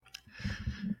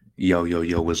Yo, yo,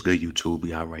 yo, what's good, YouTube?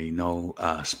 You already know.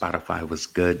 Spotify was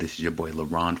good. This is your boy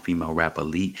LaRon, female rap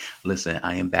elite. Listen,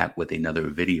 I am back with another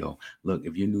video. Look,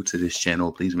 if you're new to this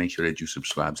channel, please make sure that you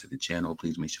subscribe to the channel.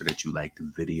 Please make sure that you like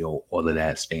the video, all of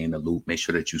that. Stay in the loop. Make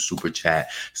sure that you super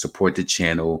chat, support the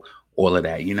channel, all of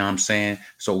that. You know what I'm saying?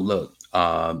 So look,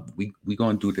 we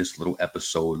gonna do this little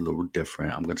episode a little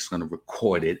different. I'm just gonna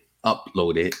record it,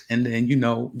 upload it, and then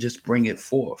just bring it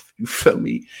forth. You feel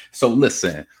me? So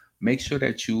listen. Make sure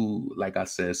that you, like I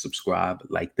said, subscribe,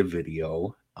 like the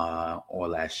video, all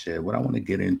that shit. What I want to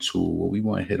get into, what we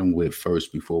want to hit them with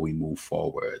first before we move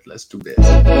forward. Let's do this.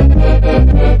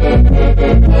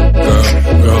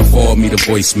 Girl, forward me the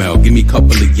voicemail. Give me a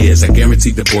couple of years. I guarantee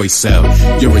the voice sell.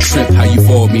 You're a trip. How you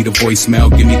forward me the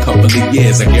voicemail? Give me a couple of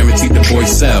years. I guarantee the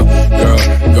voice sell.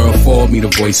 Girl, forward me the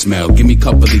voicemail. Give me a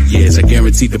couple of years. I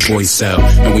guarantee the voice sell.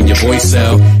 And when your voice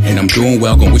sell, and I'm doing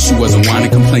well, gonna wish you wasn't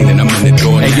whining, complaining. I'm in the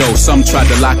door. Hey yo, some tried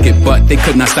to lock it, but they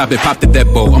could not stop it. Pop the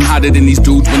dead bow. I'm hotter than these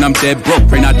dudes when I'm dead broke.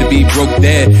 Pray not to be broke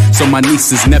dead. So my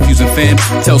nieces, nephews, and fam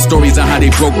tell stories on how they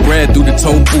broke bread through the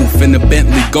toll booth in the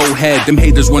Bentley. Go ahead. Them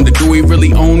haters wonder, do we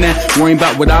really own that? Worrying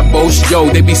about what I boast. Yo,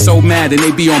 they be so mad and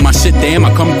they be on my shit. Damn,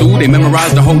 I come through. They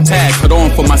memorize the whole tag. Put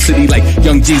on for my city like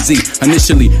Young GZ.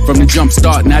 Initially from the jump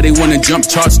start, now they wanna jump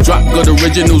charts. Drop good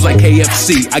originals like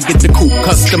KFC. I get the coupe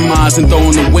customized and throw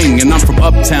on the wing. And I'm from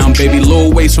uptown, baby,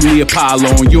 little ways from the Apollo.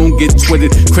 And you don't get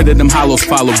twitted, credit them hollows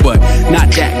follow. But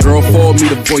not that, girl, forward me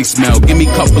the voicemail. Give me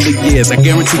a couple of years, I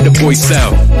guarantee the voice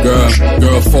sell.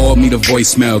 Girl, forward me the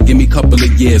voicemail. Give me a couple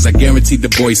of years, I guarantee the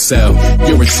voice sell.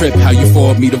 You're a trip, how you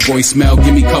forward me the voicemail?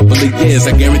 Give me a couple of years,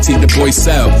 I guarantee the voice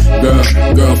sell.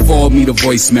 Girl, forward me the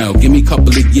voicemail. Give me a couple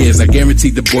of years, I guarantee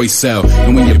the voice sell.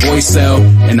 And when your voice sell,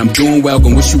 and I'm doing well,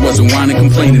 gonna wish you wasn't whining,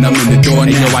 complaining. I'm in the door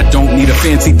now. Yo, I don't need a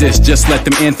fancy dish, just let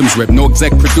them anthems rip. No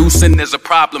exec producing, there's a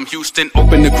problem. Houston,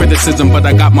 open to criticism, but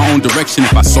I got my own direction.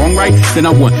 If I songwrite, then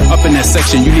I want up in that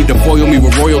section. You need to foil me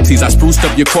with royalties. I spruced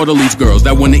up your quarterlies, girls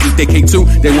that wanna eat their cake too.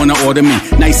 They wanna order me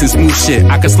nice and smooth shit.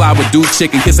 I can slide with dude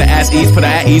chick and kiss her ass ease, put her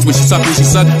at ease when she suck.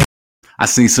 I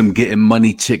seen some getting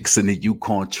money chicks in the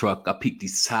Yukon truck. I peeped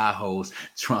these Tahoes,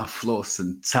 trying to floss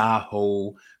in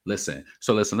Tahoe. Listen,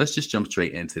 let's just jump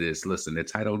straight into this. Listen, the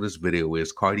title of this video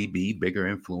is Cardi B, bigger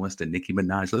influence than Nicki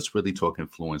Minaj. Let's really talk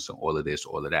influence and all of this,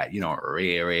 all of that. You know,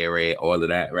 all of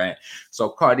that, right? So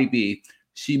Cardi B,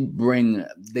 she bring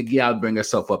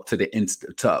herself up to the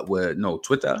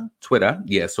Twitter.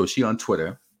 Yeah, so she on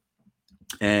Twitter.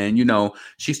 And,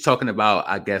 she's talking about,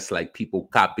 I guess, like people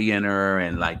copying her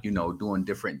and like, doing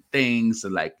different things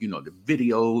and like, the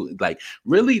video, like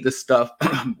really the stuff.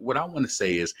 What I want to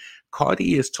say is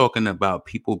Cardi is talking about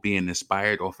people being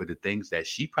inspired off of the things that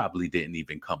she probably didn't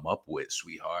even come up with,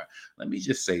 sweetheart. Let me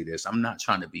just say this. I'm not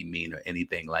trying to be mean or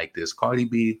anything like this. Cardi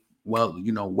B,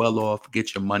 well off,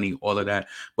 get your money, all of that.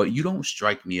 But you don't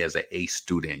strike me as an A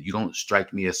student. You don't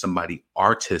strike me as somebody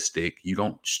artistic. You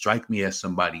don't strike me as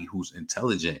somebody who's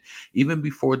intelligent, even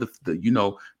before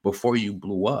before you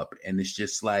blew up. And it's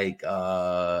just like,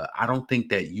 I don't think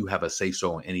that you have a say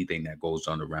so in anything that goes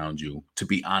on around you, to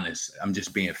be honest. I'm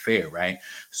just being fair, right?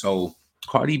 So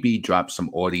Cardi B dropped some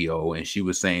audio and she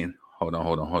was saying, hold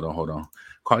on.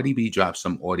 Cardi B dropped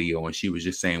some audio and she was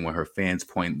just saying when her fans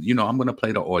point, I'm going to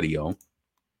play the audio,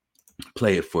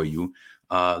 play it for you.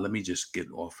 Let me just get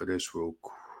off of this real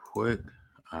quick.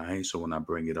 All right. So when I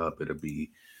bring it up, it'll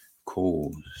be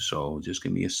cool. So just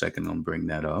give me a second. I'll bring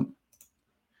that up.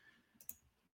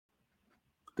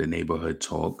 The neighborhood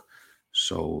talk.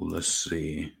 So let's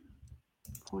see.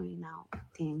 Pointing out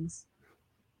things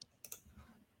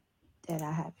that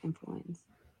I have influenced.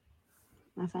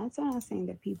 My fans are not saying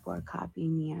that people are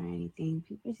copying me or anything.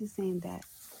 People are just saying that,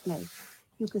 like,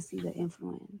 you could see the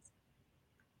influence.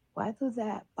 Why does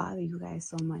that bother you guys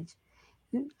so much?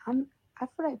 I feel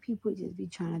like people just be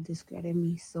trying to discredit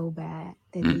me so bad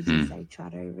that they just, like, try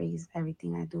to erase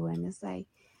everything I do. And it's like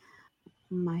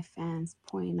my fans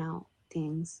point out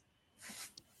things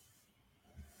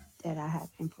that I have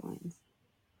influenced.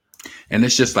 And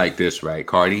it's just like this, right?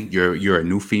 Cardi, you're a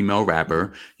new female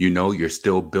rapper. You're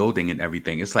still building and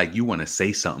everything. It's like you want to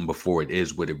say something before it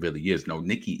is what it really is. No,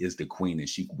 Nicki is the queen, and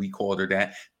we called her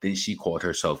that. Then she called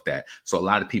herself that. So a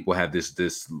lot of people have this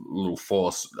little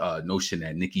false notion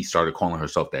that Nicki started calling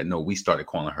herself that. No, we started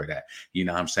calling her that. You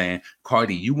know what I'm saying?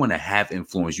 Cardi, you want to have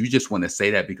influence. You just want to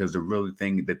say that because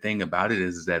the thing about it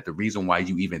is that the reason why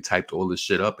you even typed all this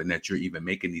shit up and that you're even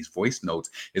making these voice notes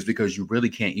is because you really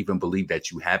can't even believe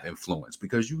that you have influence. influence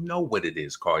because you know what it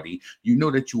is, Cardi. You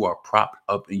know that you are propped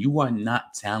up and you are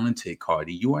not talented,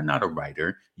 Cardi. You are not a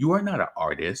writer. You are not an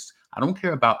artist. I don't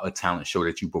care about a talent show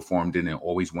that you performed in and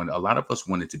always wanted. A lot of us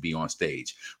wanted to be on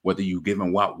stage, whether you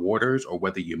giving Watt waters or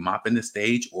whether you're mopping the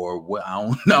stage or what, I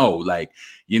don't know. Like,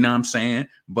 you know what I'm saying?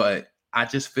 But I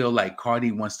just feel like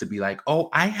Cardi wants to be like, oh,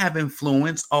 I have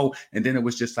influence. Oh, and then it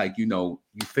was just like, you know,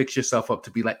 you fix yourself up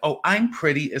to be like, oh, I'm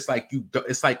pretty. It's like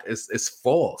it's like it's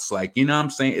false. Like, you know what I'm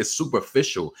saying? It's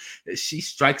superficial. She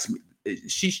strikes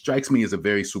me as a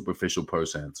very superficial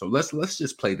person. So let's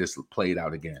just play it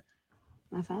out again.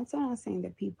 My fans are not saying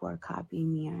that people are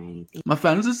copying me or anything. My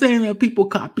fans are saying that people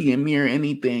copying me or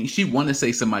anything. She want to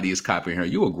say somebody is copying her.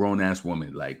 You a grown ass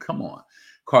woman. Like, come on.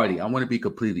 Cardi, I want to be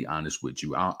completely honest with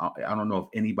you. I don't know if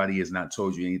anybody has not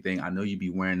told you anything. I know you be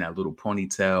wearing that little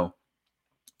ponytail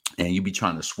and you be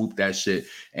trying to swoop that shit.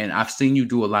 And I've seen you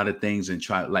do a lot of things and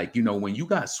try, like, you know, when you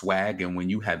got swag and when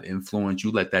you have influence,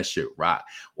 you let that shit rock.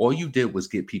 All you did was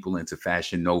get people into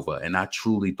Fashion Nova. And I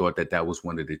truly thought that was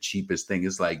one of the cheapest things.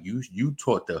 It's like you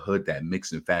taught the hood that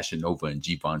mixing Fashion Nova and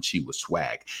Givenchy was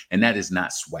swag. And that is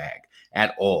not swag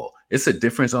at all. It's a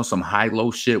difference on some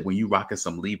high-low shit when you rocking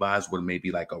some Levi's with maybe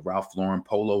like a Ralph Lauren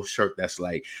polo shirt that's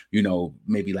like, you know,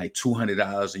 maybe like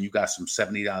 $200 and you got some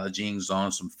 $70 jeans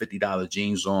on, some $50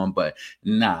 jeans on. But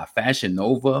nah, Fashion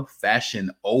Nova, fashion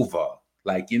over.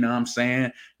 Like, you know what I'm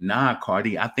saying? Nah,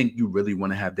 Cardi, I think you really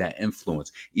want to have that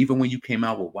influence. Even when you came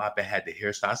out with WAP and had the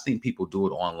hairstyle, I've seen people do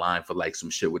it online for like some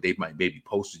shit where they might maybe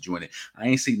posted you in it. I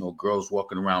ain't seen no girls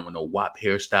walking around with no WAP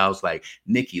hairstyles. Like,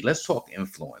 Nicki, let's talk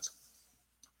influence.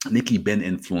 Nicki been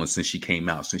influenced since she came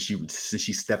out, since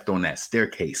she stepped on that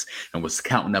staircase and was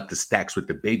counting up the stacks with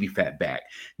the baby fat back.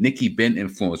 Nicki been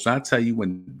influenced. So I'll tell you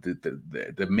when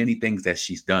the many things that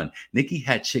she's done. Nicki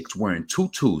had chicks wearing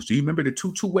tutus. Do you remember the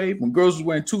tutu wave? When girls were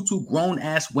wearing tutu, grown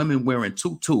ass women wearing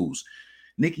tutus.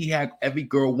 Nicki had every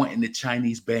girl wanting the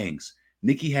Chinese bangs.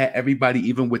 Nicki had everybody,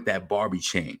 even with that Barbie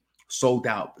chain, sold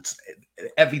out.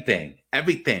 Everything.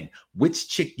 Which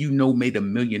chick you know made $1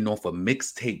 million off a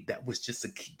mixtape that was just a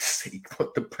keepsake for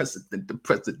the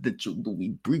presidential Louis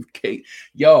briefcase?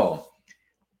 Yo,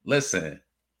 listen,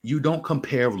 you don't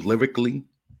compare lyrically.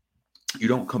 You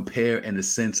don't compare in the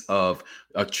sense of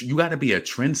you got to be a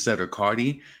trendsetter,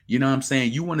 Cardi. You know what I'm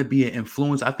saying? You want to be an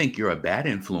influence. I think you're a bad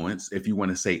influence. If you want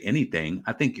to say anything,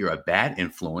 I think you're a bad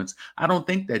influence. I don't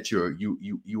think that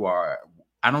you are.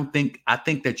 I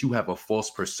think that you have a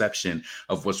false perception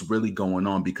of what's really going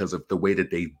on because of the way that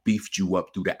they beefed you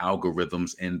up through the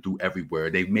algorithms and through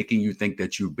everywhere. They're making you think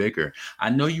that you're bigger.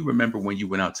 I know you remember when you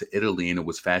went out to Italy and it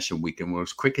was Fashion Week and there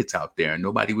was crickets out there and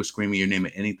nobody was screaming your name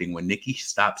or anything. When Nicki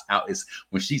stops out,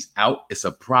 when she's out, it's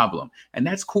a problem. And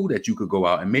that's cool that you could go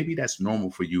out and maybe that's normal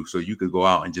for you. So you could go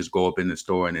out and just go up in the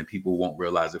store and then people won't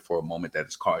realize it for a moment that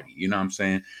it's Cardi. You know what I'm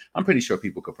saying? I'm pretty sure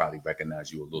people could probably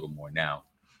recognize you a little more now.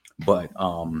 But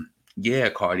yeah,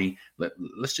 Cardi,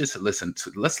 let's just listen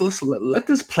to let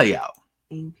this play out.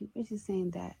 And people just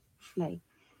saying that like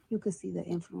you could see the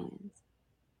influence.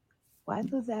 Why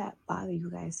does that bother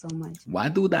you guys so much? Why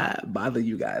do that bother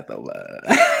you guys so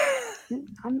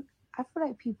much? I feel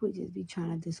like people just be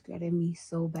trying to discredit me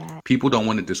so bad. People don't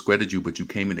want to discredit you, but you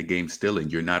came in the game stealing.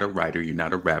 You're not a writer. You're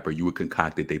not a rapper. You were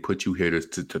concocted. They put you here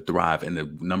to thrive in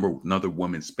another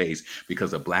woman's space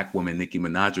because a black woman, Nicki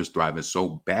Minaj, was thriving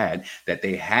so bad that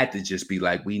they had to just be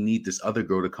like, we need this other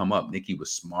girl to come up. Nicki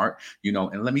was smart, you know.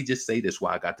 And let me just say this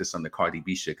while I got this on the Cardi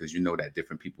B shit, because you know that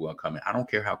different people are coming. I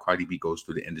don't care how Cardi B goes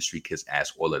through the industry, kiss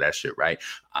ass, all of that shit, right?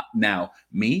 Now,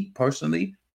 me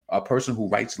personally, a person who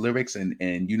writes lyrics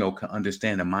and you know can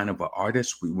understand the mind of an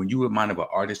artist. When you are mind of an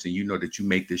artist and you know that you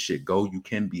make this shit go, you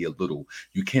can be a little,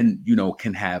 you can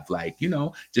have like, you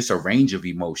know, just a range of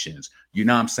emotions. You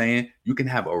know what I'm saying? You can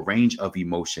have a range of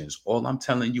emotions. All I'm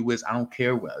telling you is I don't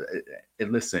care.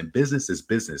 And listen, business is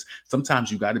business.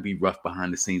 Sometimes you got to be rough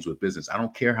behind the scenes with business. I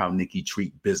don't care how Nicki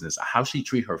treat business, how she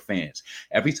treat her fans.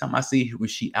 Every time I see when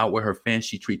she out with her fans,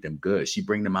 she treat them good. She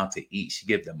bring them out to eat. She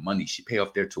give them money. She pay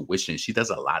off their tuition. She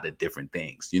does a lot of different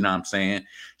things. You know what I'm saying?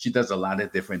 She does a lot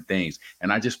of different things.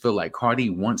 And I just feel like Cardi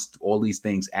wants all these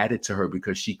things added to her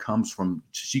because she comes from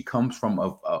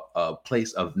a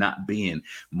place of not being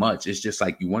much. It's just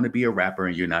like you want to be a rapper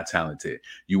and you're not talented.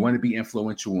 You want to be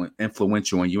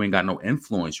influential and you ain't got no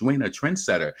influence. You ain't a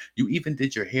trendsetter. You even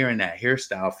did your hair in that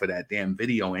hairstyle for that damn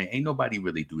video, and ain't nobody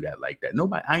really do that like that.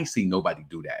 I ain't seen nobody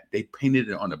do that. They painted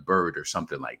it on a bird or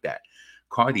something like that.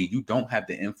 Cardi, you don't have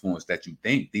the influence that you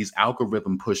think. These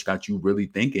algorithm push got you really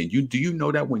thinking. Do you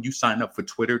know that when you sign up for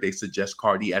Twitter, they suggest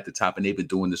Cardi at the top, and they've been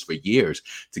doing this for years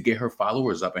to get her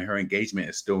followers up, and her engagement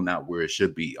is still not where it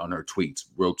should be on her tweets.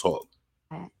 Real talk.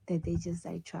 that they just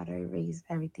like try to erase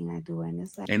everything I do, and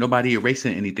it's like Ain't nobody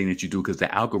erasing anything that you do because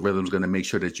the algorithm's gonna make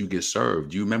sure that you get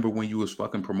served. Do you remember when you was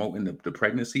fucking promoting the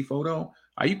pregnancy photo?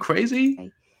 Are you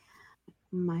crazy?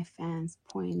 my fans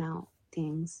point out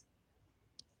things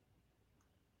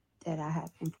that I have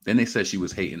been. Then they said she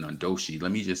was hating on Doshi.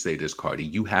 Let me just say this, Cardi.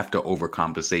 You have to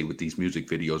overcompensate with these music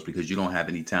videos because you don't have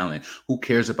any talent. Who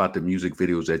cares about the music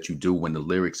videos that you do when the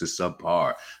lyrics is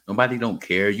subpar? Nobody don't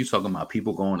care. You talking about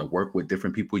people going to work with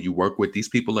different people you work with. These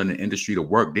people in the industry to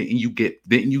work. Didn't you get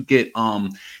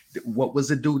what was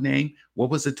the dude name?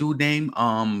 What was the dude name?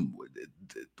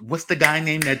 What's the guy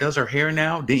name that does her hair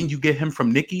now? Didn't you get him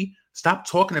from Nicki? Stop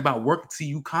talking about work. See,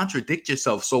 you contradict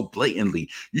yourself so blatantly.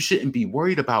 You shouldn't be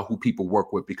worried about who people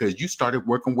work with because you started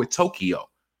working with Tokyo.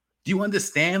 Do you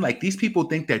understand? Like, these people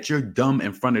think that you're dumb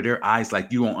in front of their eyes, like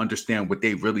you don't understand what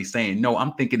they really saying. No,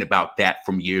 I'm thinking about that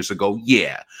from years ago.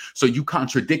 Yeah. So you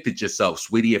contradicted yourself,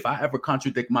 sweetie. If I ever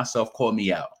contradict myself, call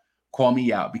me out. Call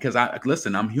me out because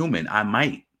listen, I'm human.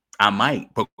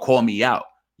 But call me out.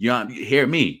 Hear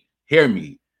me. Hear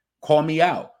me. Call me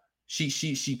out.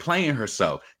 She playing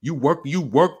herself. You work.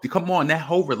 Come on, that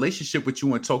whole relationship with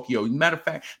you in Tokyo. Matter of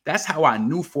fact, that's how I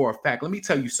knew for a fact. Let me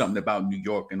tell you something about New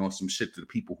York and on some shit to the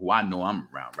people who I know I'm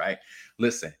around. Right?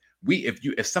 Listen,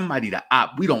 if somebody the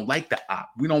op, we don't like the op.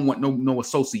 We don't want no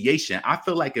association. I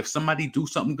feel like if somebody do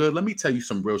something good, let me tell you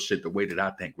some real shit. The way that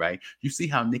I think, right? You see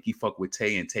how Nicki fuck with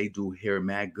Tay and Tay do hair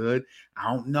mad good.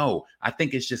 I don't know. I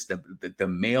think it's just the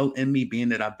male in me, being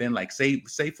that I've been like, say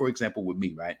for example with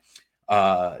me, right?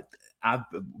 I've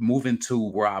moving to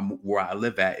where I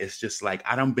live at. It's just like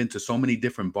I done been to so many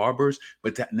different barbers,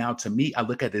 but now to me, I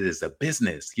look at it as a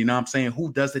business. You know what I'm saying?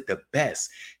 Who does it the best?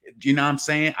 You know what I'm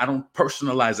saying? I don't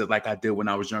personalize it like I did when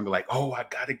I was younger. Like, oh, I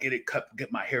gotta get it cut,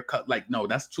 get my hair cut. Like, no,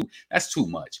 that's too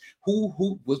much.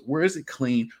 Where is it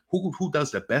clean? Who does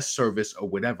the best service or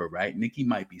whatever? Right? Nicki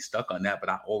might be stuck on that, but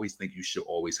I always think you should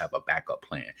always have a backup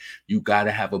plan. You gotta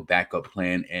have a backup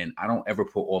plan, and I don't ever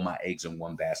put all my eggs in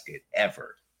one basket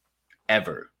ever.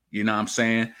 You know what I'm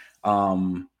saying?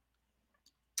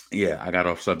 Yeah, I got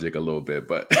off subject a little bit,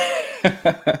 but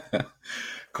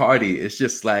Cardi, it's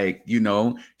just like, you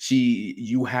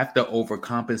have to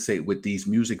overcompensate with these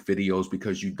music videos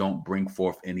because you don't bring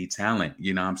forth any talent.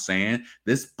 You know what I'm saying?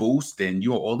 This boost and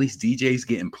all these DJs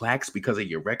getting plaques because of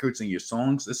your records and your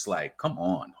songs. It's like, come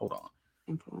on, hold on.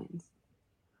 Influence.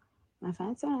 My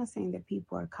fans are not saying that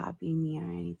people are copying me or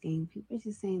anything. People are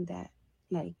just saying that,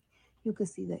 like, you could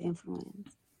see the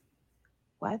influence.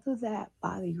 Why does that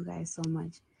bother you guys so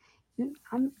much?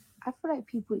 I feel like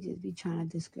people just be trying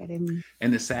to discredit me.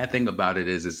 And the sad thing about it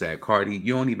is that Cardi,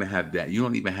 you don't even have that. You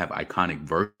don't even have iconic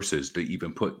verses to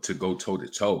even put to go toe to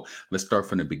toe. Let's start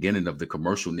from the beginning of the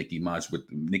commercial. Nicki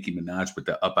Minaj with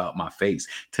the "Up Out My Face"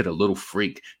 to the "Little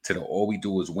Freak" to the "All We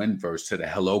Do Is Win" verse to the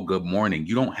 "Hello Good Morning."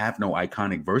 You don't have no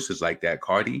iconic verses like that,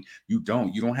 Cardi. You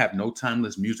don't. You don't have no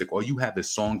timeless music. All you have is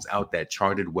songs out that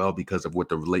charted well because of what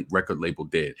the record label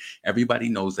did. Everybody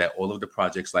knows that all of the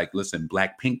projects, like, listen,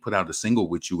 Blackpink put out a single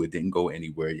with you. It didn't go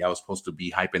anywhere. Y'all was supposed to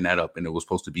be hyping that up and it was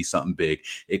supposed to be something big.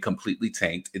 It completely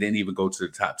tanked. It didn't even go to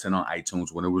the top 10 on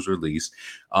iTunes when it was released.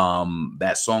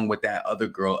 That song with that other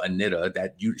girl,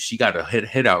 Anita, she got a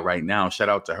hit out right now. Shout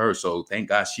out to her. So thank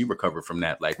God she recovered from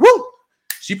that. Like, woo!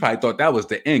 She probably thought that was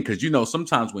the end because,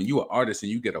 sometimes when you're an artist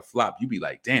and you get a flop, you be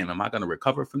like, damn, am I going to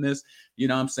recover from this? You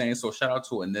know what I'm saying? So shout out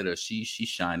to Anita. She's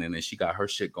shining and she got her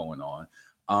shit going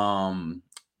on.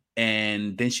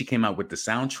 And then she came out with the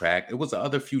soundtrack. It was the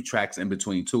other few tracks in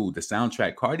between too. The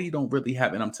soundtrack, Cardi don't really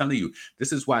have, and I'm telling you,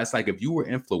 this is why it's like if you were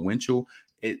influential,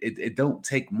 it don't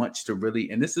take much to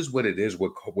really, and this is what it is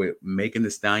with Megan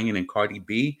Thee Stallion and Cardi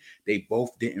B. They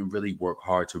both didn't really work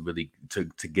hard to really to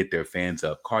get their fans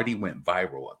up. Cardi went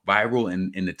viral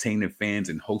and entertaining fans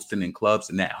and hosting in clubs,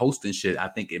 and that hosting shit, I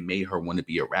think it made her want to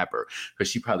be a rapper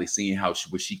because she probably seen how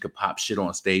she could pop shit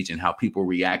on stage and how people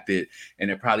reacted,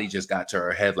 and it probably just got to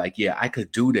her head like, yeah, I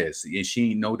could do this, and she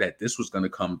didn't know that this was gonna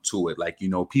come to it. Like,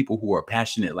 people who are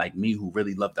passionate like me, who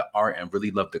really love the art and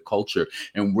really love the culture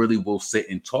and really will sit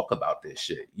and talk about this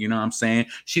shit. You know what I'm saying?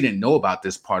 She didn't know about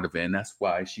this part of it, and that's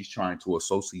why she's trying to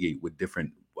associate with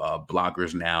different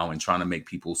bloggers now and trying to make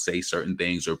people say certain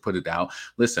things or put it out.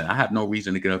 Listen, I have no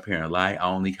reason to get up here and lie.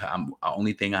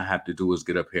 Only thing I have to do is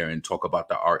get up here and talk about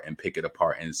the art and pick it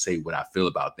apart and say what I feel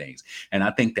about things. And I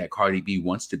think that Cardi B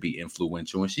wants to be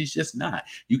influential, and she's just not.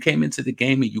 You came into the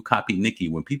game and you copy Nicki.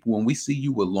 When we see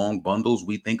you with long bundles,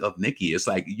 we think of Nicki. It's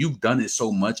like you've done it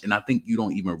so much, and I think you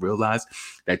don't even realize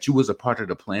that you was a part of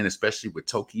the plan, especially with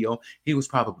Tokyo. He was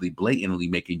probably blatantly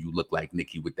making you look like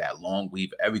Nicki with that long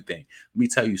weave, everything. Let me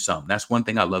tell you you something. That's one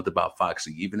thing I loved about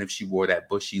Foxy. Even if she wore that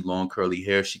bushy, long, curly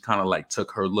hair, she kind of like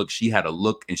took her look. She had a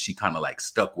look and she kind of like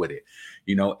stuck with it.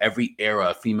 You know, every era,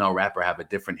 a female rapper have a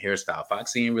different hairstyle.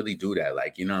 Foxy didn't really do that.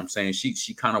 Like, you know what I'm saying?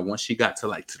 She kind of, once she got to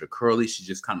like to the curly, she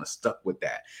just kind of stuck with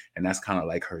that. And that's kind of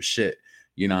like her shit.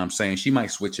 You know what I'm saying? She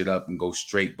might switch it up and go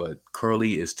straight, but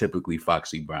curly is typically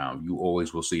Foxy Brown. You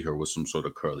always will see her with some sort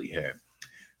of curly hair.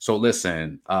 So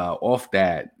listen, off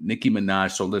that, Nicki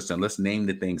Minaj. So listen, let's name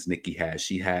the things Nicki has.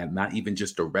 She had not even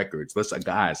just the records. Listen,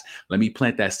 guys, let me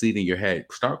plant that seed in your head.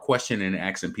 Start questioning and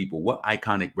asking people, what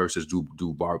iconic verses do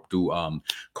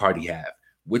Cardi have?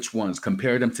 Which ones?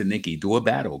 Compare them to Nicki. Do a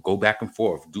battle. Go back and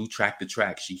forth. Do track to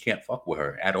track. She can't fuck with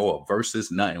her at all. Versus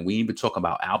nothing. We ain't even talk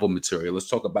about album material. Let's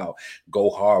talk about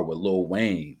Go Hard with Lil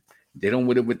Wayne. They don't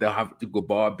with it with the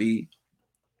Barbie.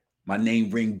 My name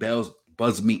ring bells.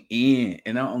 Buzz me in,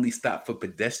 and I only stop for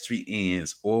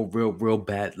pedestrians or real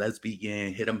bad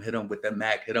lesbian. Hit them with the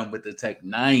Mac, hit them with the Tech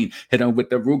 9, hit them with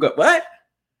the Ruger. What?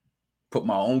 Put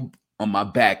my own on my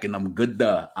back, and I'm good.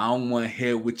 I don't want to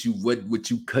hear what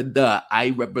you could.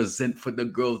 I represent for the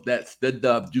girls that stood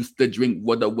up, used to drink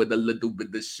water with a little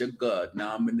bit of sugar.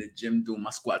 Now I'm in the gym doing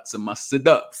my squats and my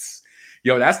sit-ups.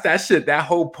 Yo, that's that shit. That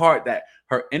whole part, that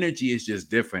her energy is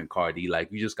just different, Cardi.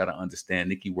 Like, you just got to understand,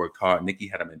 Nicki worked hard. Nicki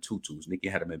had them in tutus. Nicki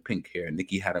had them in pink hair.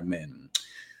 Nicki had them in,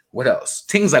 what else?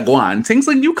 Things like one. Things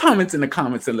like, you comment in the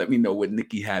comments and let me know what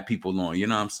Nicki had people on. You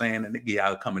know what I'm saying? And Nicki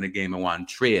out come in the game and want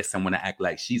to trace and want to act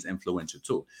like she's influential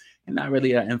too. And not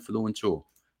really that influential.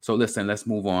 So listen, let's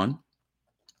move on.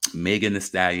 Megan Thee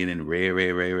Stallion and Ray,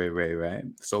 right?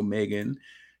 So Megan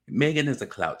is a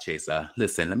clout chaser.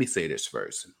 Listen, let me say this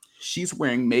first. She's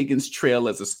wearing Megan's trail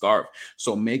as a scarf.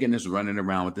 So Megan is running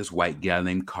around with this white gal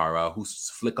named Cara,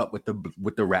 who's flick up with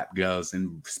the rap girls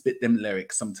and spit them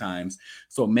lyrics sometimes.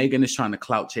 So Megan is trying to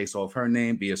clout chase off her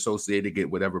name, be associated, get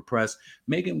whatever press.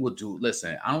 Megan will do.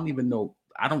 Listen, I don't even know.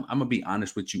 I'm gonna be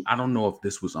honest with you. I don't know if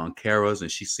this was on Cara's and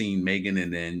she seen Megan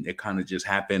and then it kind of just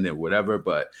happened or whatever.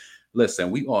 But listen,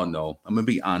 we all know. I'm gonna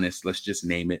be honest. Let's just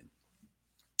name it.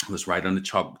 Let's write on the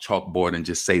chalkboard and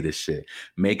just say this shit.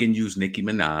 Megan used Nicki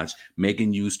Minaj.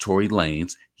 Megan used Tory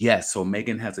Lanez. Yes, so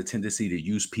Megan has a tendency to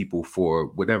use people for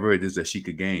whatever it is that she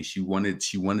could gain. She wanted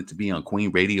to be on Queen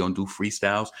Radio and do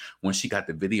freestyles. When she got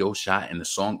the video shot and the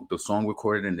song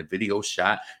recorded and the video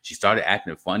shot, she started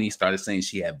acting funny, started saying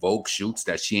she had Vogue shoots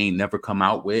that she ain't never come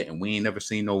out with, and we ain't never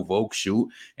seen no Vogue shoot.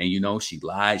 And you know, she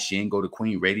lied. She ain't go to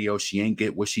Queen Radio. She ain't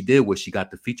get what she did was she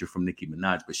got the feature from Nicki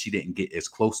Minaj, but she didn't get as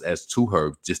close as to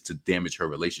her just to damage her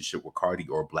relationship with Cardi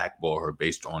or blackball her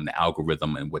based on the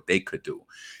algorithm and what they could do.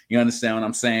 You understand what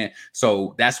I'm saying?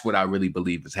 So that's what I really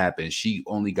believe has happened. She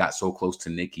only got so close to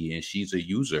Nicki and she's a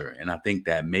user. And I think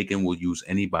that Megan will use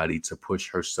anybody to push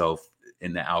herself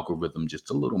in the algorithm just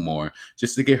a little more,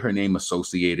 just to get her name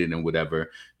associated and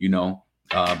whatever, you know.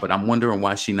 But I'm wondering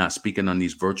why she's not speaking on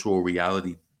these virtual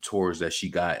reality tours that she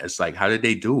got. It's like, how did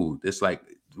they do? It's like,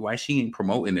 why she ain't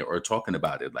promoting it or talking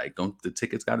about it? Like, don't the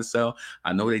tickets got to sell?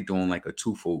 I know they doing like a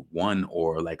 2-for-1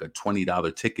 or like a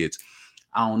 $20 tickets.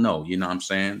 I don't know. You know what I'm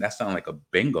saying? That sounds like a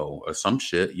bingo or some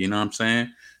shit. You know what I'm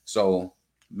saying? So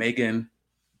Megan,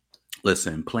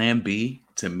 listen, plan B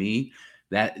to me,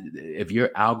 that if your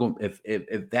album,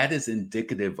 if that is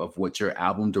indicative of what your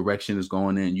album direction is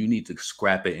going in, you need to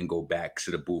scrap it and go back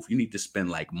to the booth. You need to spend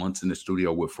like months in the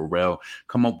studio with Pharrell,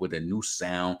 come up with a new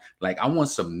sound. Like, I want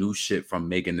some new shit from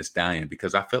Megan Thee Stallion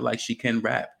because I feel like she can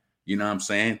rap. You know what I'm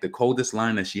saying? The coldest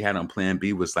line that she had on Plan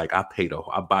B was like, I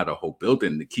bought a whole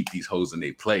building to keep these hoes in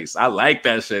their place. I like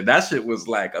that shit. That shit was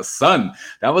like a sun.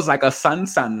 That was like a sun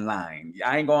line.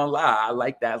 I ain't gonna lie. I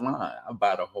like that line. I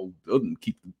bought a whole building to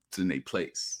keep them in their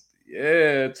place.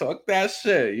 Yeah, talk that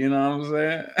shit. You know what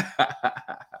I'm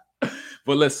saying?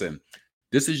 But listen,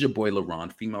 this is your boy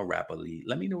LaRon, female rapper lead.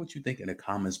 Let me know what you think in the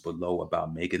comments below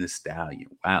about Megan Thee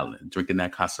Stallion. Wow, drinking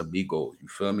that Casamigo. You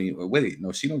feel me? Wait,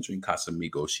 no, she don't drink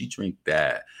Casamigo. She drink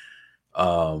that.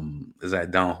 Is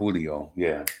that Don Julio?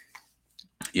 Yeah.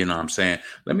 You know what I'm saying?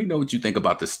 Let me know what you think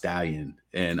about the Stallion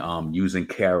and using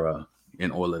Cara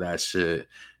and all of that shit.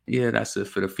 Yeah, that's it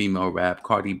for the female rap.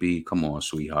 Cardi B, come on,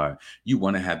 sweetheart. You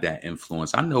want to have that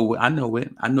influence. I know it. I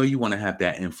know you want to have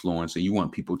that influence and you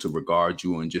want people to regard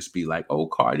you and just be like, oh,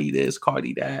 Cardi this,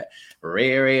 Cardi that.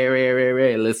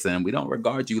 Ray. Listen, we don't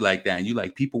regard you like that. And you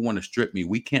like, people want to strip me.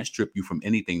 We can't strip you from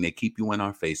anything. They keep you in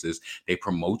our faces. They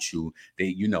promote you. They,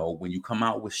 you know, when you come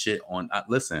out with shit on,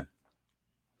 listen,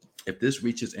 if this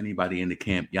reaches anybody in the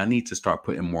camp, y'all need to start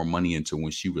putting more money into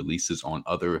when she releases on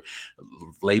other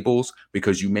labels,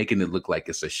 because you're making it look like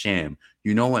it's a sham.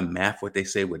 You know, in math, what they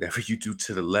say, whatever you do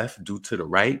to the left, do to the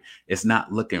right. It's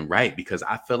not looking right, because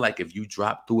I feel like if you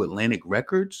drop through Atlantic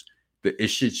Records, it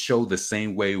should show the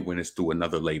same way when it's through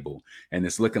another label. And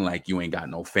it's looking like you ain't got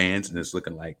no fans, and it's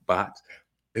looking like bots.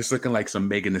 It's looking like some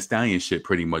Megan Thee Stallion shit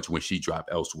pretty much when she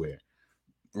dropped elsewhere.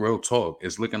 Real talk.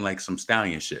 It's looking like some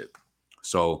Stallion shit.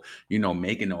 So, you know,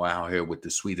 Megan out here with the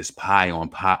sweetest pie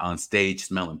on stage,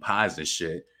 smelling pies and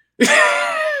shit.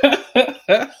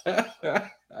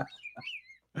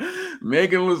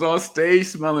 Megan was on stage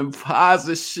smelling pies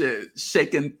and shit,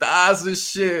 shaking thighs and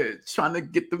shit, trying to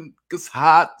get them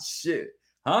hot shit.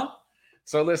 Huh?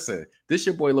 So listen, this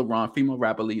your boy LeBron, female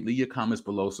rapper. Leave your comments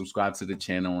below, subscribe to the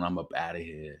channel, and I'm up out of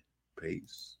here.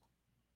 Peace.